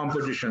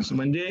compositions.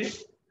 म्हणजे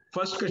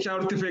first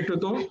कशावरती effect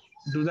होतो,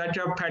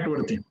 दुधाच्या fat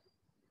वरती,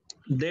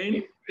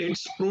 then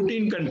its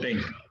protein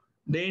content,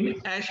 then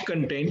ash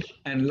content,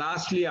 and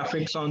lastly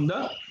affects on the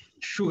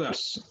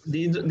sugars.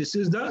 This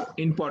is the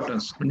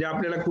importance. म्हणजे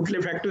आपल्याला कुठले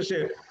factors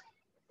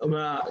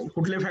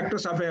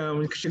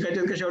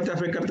शिकायचे कशावरती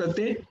affect करतात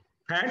ते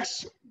fats,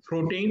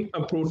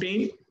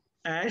 protein,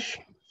 ash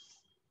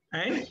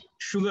and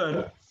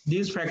sugar.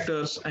 These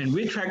factors and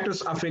which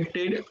factors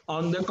affected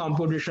on the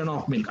composition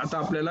of milk. आता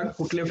आपल्याला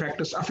कुठले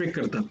factors affect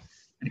करतात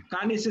आणि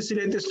का नेसेसरी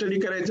आहे ते स्टडी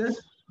करायचं,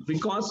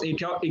 because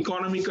it have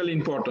economical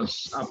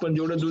importance. आपण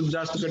जेवढं दूध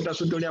जास्त घट्ट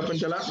असतो तेवढे आपण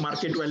त्याला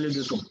मार्केट व्हॅल्यू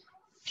देतो.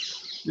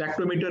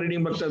 लॅक्टोमीटर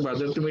रिडिंग बघतात बा,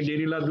 जर तुम्ही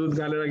डेअरीला दूध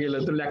घालायला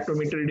गेलं तर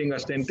लॅक्टोमीटर रिडिंग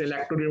असते आणि ते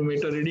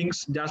लॅक्टोमीटर रिडिंग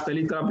जास्त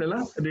आली तर आपल्याला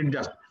रेट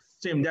जास्त.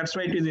 Same that's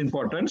why it is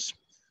importance.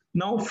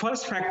 Now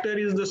first factor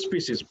is the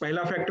species.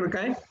 पहिला फॅक्टर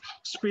काय,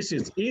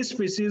 species. E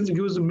species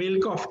gives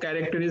milk of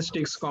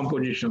characteristics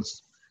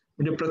कॉम्पोजिशन्स.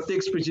 म्हणजे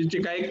प्रत्येक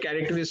स्पीसीजचे काय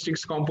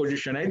कॅरेक्टरिस्टिक्स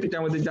कॉम्पोजिशन आहे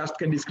त्याच्यामध्ये जास्त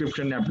काही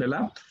डिस्क्रिप्शन नाही आपल्याला.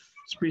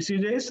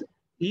 स्पीसीजेस,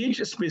 each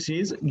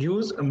species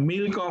gives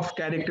milk of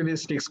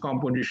characteristics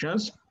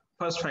compositions.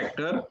 First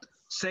factor.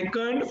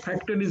 Second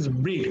factor is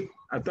breed.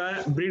 आता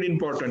breed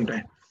important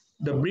आहे.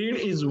 The breed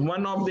is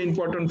one of the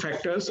important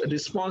factors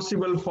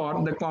responsible for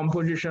the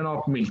composition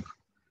of milk.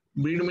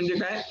 Breed म्हणजे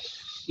काय,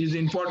 is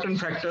important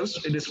factors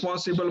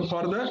responsible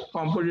for the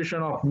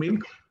composition of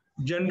milk.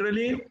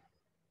 Generally,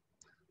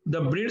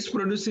 the breeds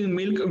producing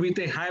milk with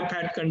a high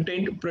fat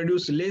content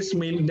produce less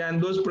milk than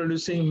those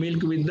producing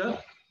milk with the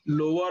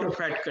lower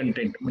fat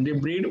content. म्हणजे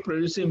breed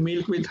producing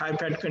milk with high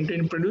fat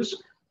content produce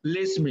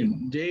less milk.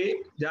 जे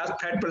जास्त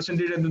fat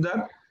percentage आहे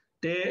दुधात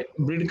ते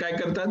breed काय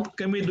करतात,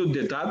 कमी दूध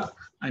देतात,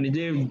 आणि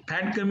जे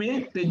फॅट कमी आहे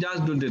ते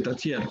जास्त दूध देतात.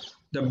 Here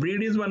the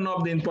breed is one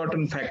of the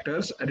important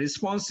factors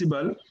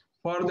responsible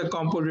for the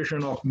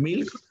composition of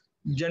milk.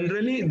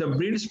 Generally, the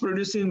breeds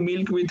producing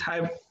milk with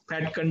high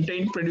fat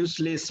content produce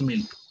less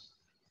milk.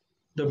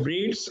 The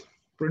breeds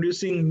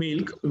producing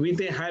milk with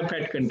a high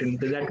fat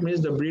content, that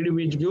means the breed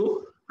which give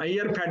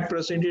higher fat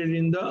percentage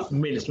in the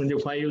milks, म्हणजे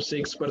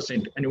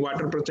 5-6%, आणि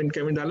water percent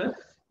कमी झालं,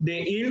 they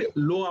yield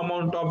low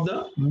amount of the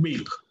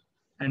milk.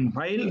 And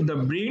while the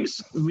breeds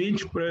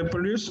which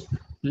produce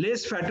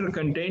less fatter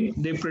content,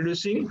 they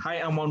producing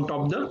high amount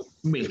of the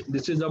milk.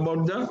 This is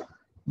about the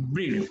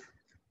breed.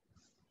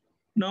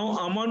 Now,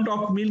 amount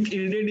of milk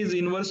yielded is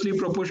inversely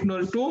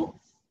proportional to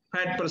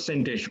fat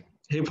percentage.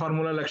 हे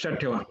formula लक्षात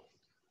ठेवा.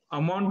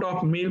 Amount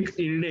of milk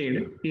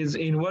yielded is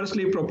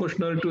inversely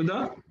proportional to the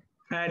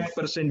fat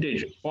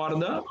percentage or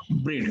the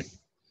breed.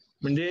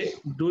 म्हणजे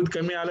दूध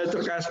कमी आलं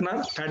तर काय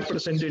असणार, फॅट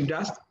पर्सेंटेज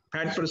जास्त.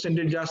 फॅट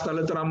पर्सेंटेज जास्त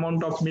आलं तर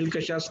अमाऊंट ऑफ मिल्क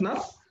कशी असणार,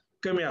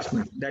 कमी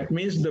असणार. That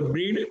means the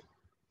breed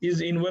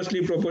is inversely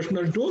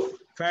proportional to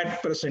fat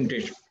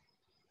percentage.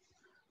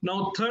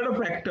 Now third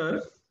factor,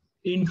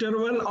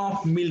 interval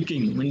of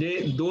milking. म्हणजे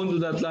दोन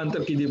दुधातलं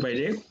अंतर किती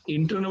पाहिजे.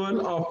 Interval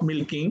of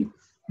milking,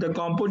 the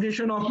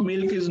composition of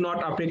milk is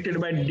not affected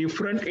by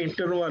different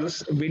intervals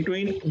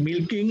between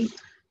milking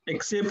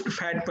except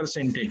fat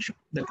percentage.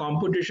 The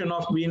composition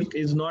of milk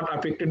is not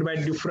affected by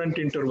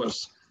different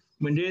intervals.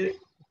 म्हणजे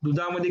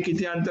दुधामध्ये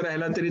किती अंतर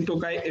राहिला तरी तो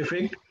काही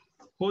इफेक्ट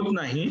होत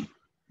नाही,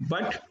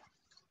 but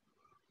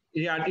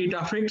it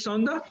affects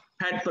on the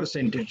fat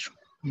percentage.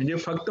 म्हणजे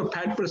फक्त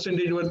फॅट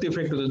पर्सेंटेज वरती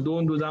इफेक्ट होतो,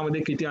 दोन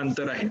दुधामध्ये किती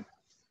अंतर आहे.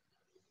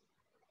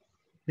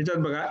 ह्याच्यात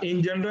बघा,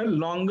 in general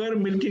longer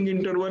milking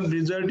interval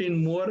result in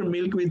mower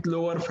milk with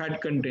lower fat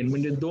content.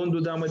 म्हणजे दोन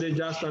दुधामध्ये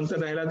जास्त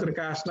अंतर राहिला तर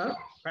काय असणार,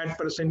 फॅट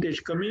पर्सेंटेज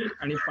कमी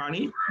आणि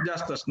पाणी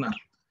जास्त असणार.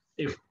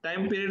 If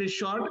time period is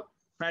short,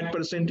 fat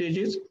percentage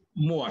is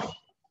more.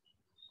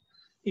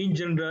 In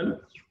general,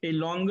 a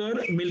longer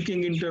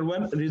milking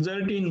interval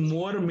result in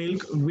more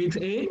milk with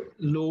a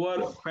lower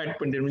fat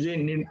content.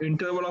 म्हणजे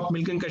interval of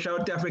milking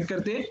कशावरती affect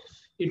करते,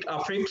 it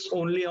affects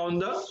only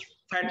on the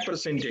fat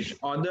percentage.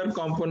 Other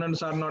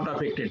components are not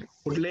affected.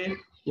 कुठले,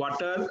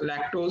 water,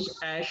 lactose,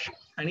 ash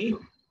आणि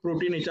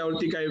protein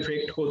याच्यावरती काही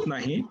effect होत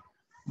नाही,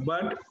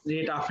 but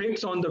it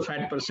affects on the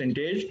fat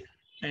percentage.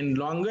 And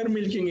longer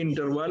milking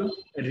interval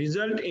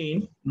result in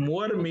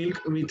more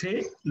milk with a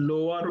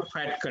lower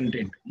fat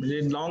content. म्हणजे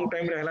long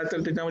time राहिला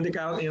तर त्याच्यामध्ये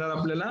काय येणार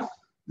आपल्याला,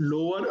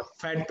 लोअर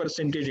फॅट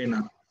पर्सेंटेज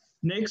येणार.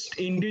 Next,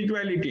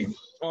 individuality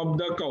of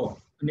the cow.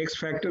 Next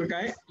factor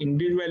काय,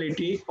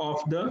 individuality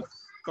of the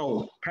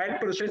cow.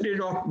 Fat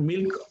percentage of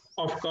milk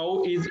of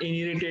cow is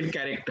inherited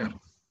character.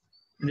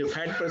 The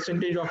fat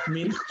percentage of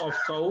milk of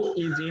cow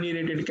is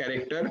inherited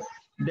character.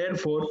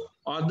 Therefore,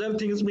 other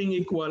things being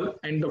equal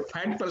and the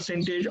fat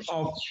percentage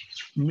of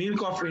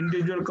milk of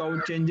individual cow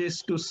changes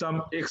to some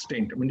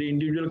extent. म्हणजे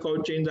individual cow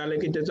change झालं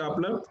की त्याचं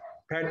आपलं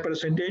fat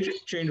percentage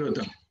change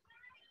होतं.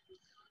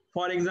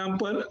 For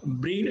example,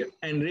 breed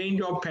and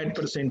range of fat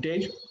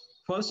percentage.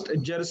 First,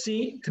 Jersey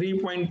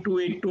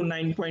 3.28 to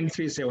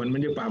 9.37.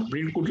 म्हणजे पहा,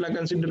 breed कुठला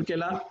consider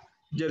केला,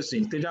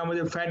 जर्सी.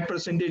 त्याच्यामध्ये फॅट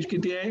पर्सेंटेज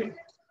किती आहे,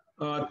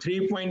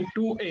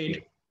 3.28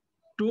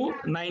 to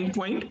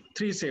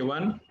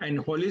 9.37. and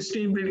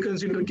Holstein breed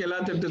consider केला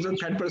तर त्याचं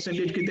फॅट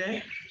पर्सेंटेज किती आहे,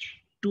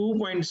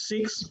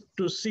 2.6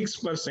 to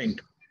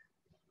 6%.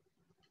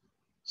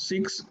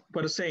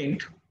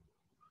 6%.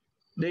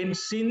 Then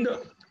Sindh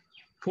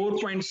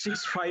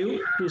 4.65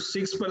 to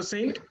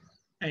 6%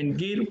 and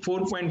Gir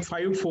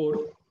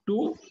 4.54 to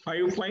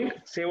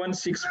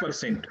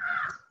 5.76%.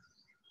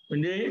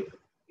 म्हणजे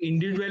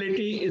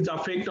individuality is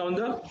affect on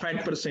the fat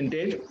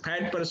percentage.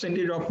 Fat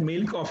percentage of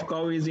milk of cow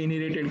is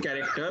inherited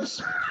characters,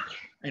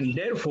 and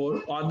therefore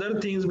other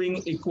things being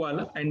equal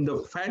and the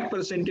fat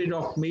percentage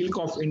of milk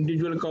of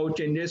individual cow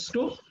changes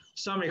to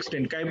some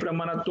extent. काही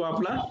प्रमाणात तो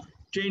आपला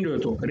change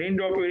होतो.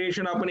 Range of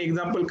variation आपण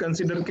example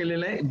consider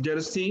केलेलं आहे,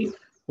 Jersey,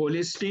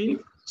 Holstein,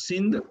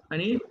 Sind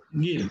आणि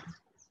गिर.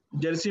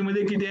 Jersey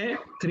मध्ये किती आहे,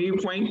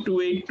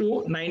 3.28 to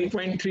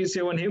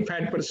 9.37 हे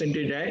फॅट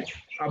पर्सेंटेज आहे.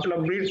 आपला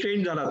ब्रीड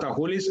चेंज झाला, आता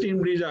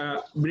होलिस्टीन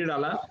ब्रीड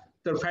आला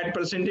तर फॅट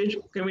पर्सेंटेज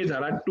कमी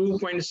झाला,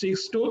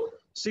 2.6 to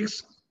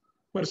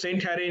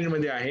 6% ह्या रेंज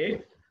मध्ये आहे.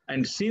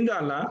 आणि सिंध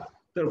आला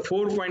तर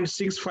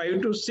 4.65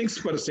 to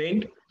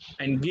 6%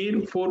 and गिर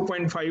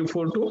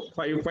 4.54 to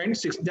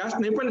 5.6. जास्त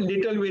नाही पण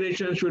little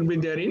variation should be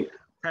there in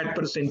fat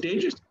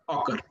percentage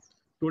occur.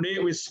 Today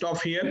we stop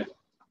here.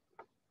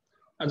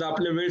 आता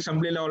आपला वेळ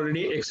संपलेला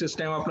ऑलरेडी, एक्सेस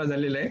टाइम आपला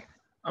झालेला आहे.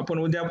 आपण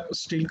उद्या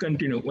स्टील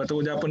कंटिन्यू, आता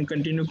उद्या आपण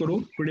कंटिन्यू करू.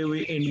 Today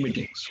we end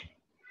meetings.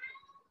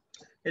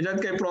 याच्यात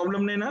काही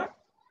प्रॉब्लेम नाही ना,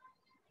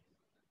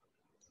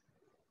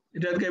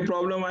 याच्यात काही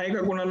प्रॉब्लेम आहे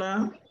का कोणाला?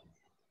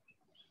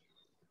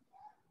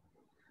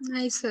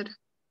 नाही sir.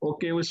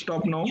 Okay, we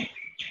stop now.